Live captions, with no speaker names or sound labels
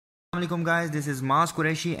Assalamualaikum guys, this is Mas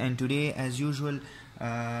Qureshi and today as usual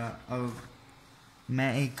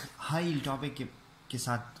मैं एक high topic के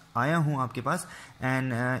साथ आया हूँ आपके पास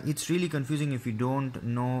and it's really confusing if you don't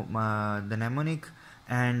know the mnemonic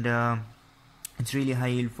and it's really high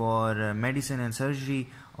yield for medicine and surgery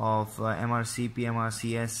of MRCP,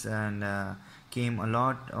 MRCS and came a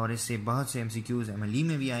lot और इससे बहुत से MCQs MLE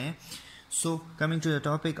में भी आए हैं. So coming to the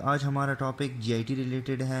topic, आज हमारा topic GIT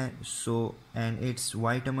related है. So and it's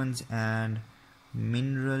vitamins and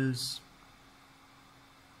minerals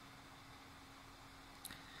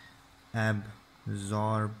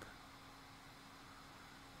absorption.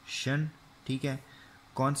 ठीक है,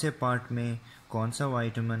 कौन से पार्ट में कौन सा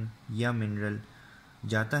विटामिन या मिनरल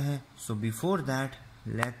जाता है. So before that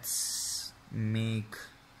let's make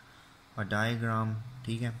a diagram.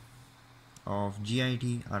 ठीक है, of GIT,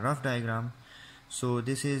 a rough diagram. So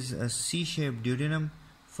this is a C-shaped duodenum,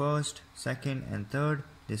 first, second and third.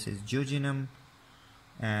 This is jejunum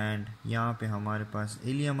and यहाँ पे हमारे पास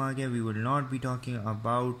ileum आ गया. We will not be talking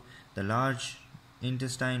about the large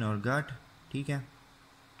intestine or gut. ठीक है,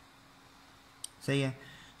 सही है.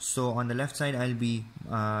 So on the left side I'll be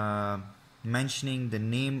mentioning the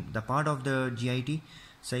name, the part of the GIT.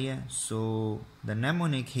 सही है. So the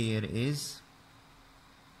mnemonic here is,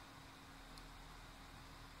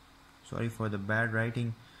 sorry for the bad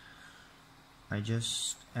writing, I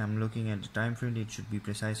just am looking at the time frame. It should be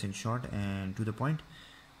precise and short and to the point.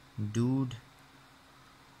 Dude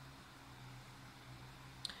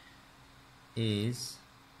is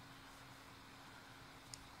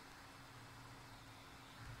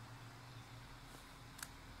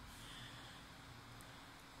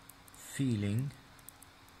feeling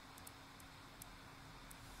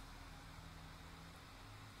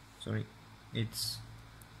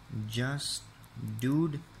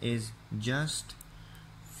dude is just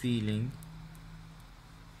feeling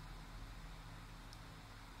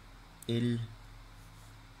ill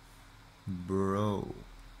bro.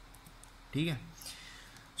 ठीक है.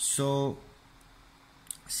 So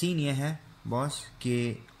scene ये है boss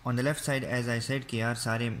कि on the left side as I said कि यार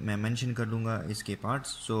सारे मैं mention कर दूंगा इसके parts.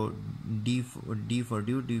 So D for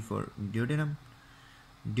dude, D for duodenum.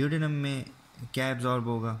 duodenum में क्या absorb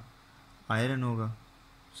होगा? आयरन होगा.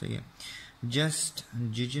 सही है. जस्ट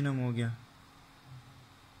jejunum हो गया.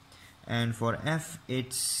 And for F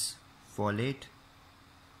it's folate.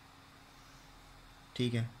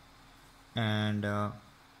 ठीक है. And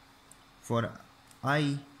for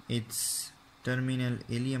I it's terminal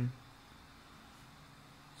ileum.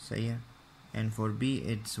 सही है. And for B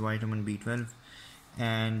it's vitamin B12.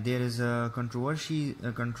 and there is a controversy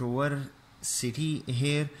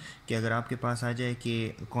here कि अगर आपके पास आ जाए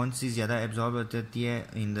कि कौन सी ज़्यादा एब्जॉर्ब होती है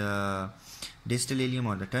in the distal ileum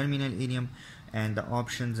or the terminal ileum, and the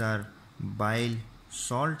options are bile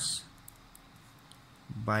salts,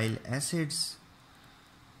 bile acids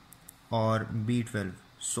or B12.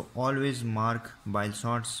 So always mark bile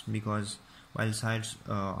salts because bile salts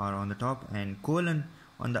are on the top, and colon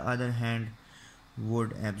on the other hand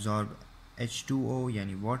would absorb H2O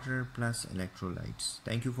yani water plus electrolytes.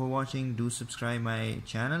 Thank you for watching. Do subscribe my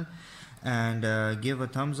channel and give a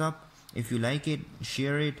thumbs up if you like it.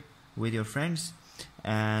 Share it with your friends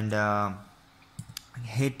and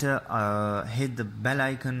hit the bell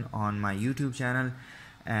icon on my YouTube channel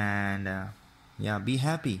and yeah, be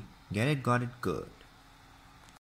happy. Got it good.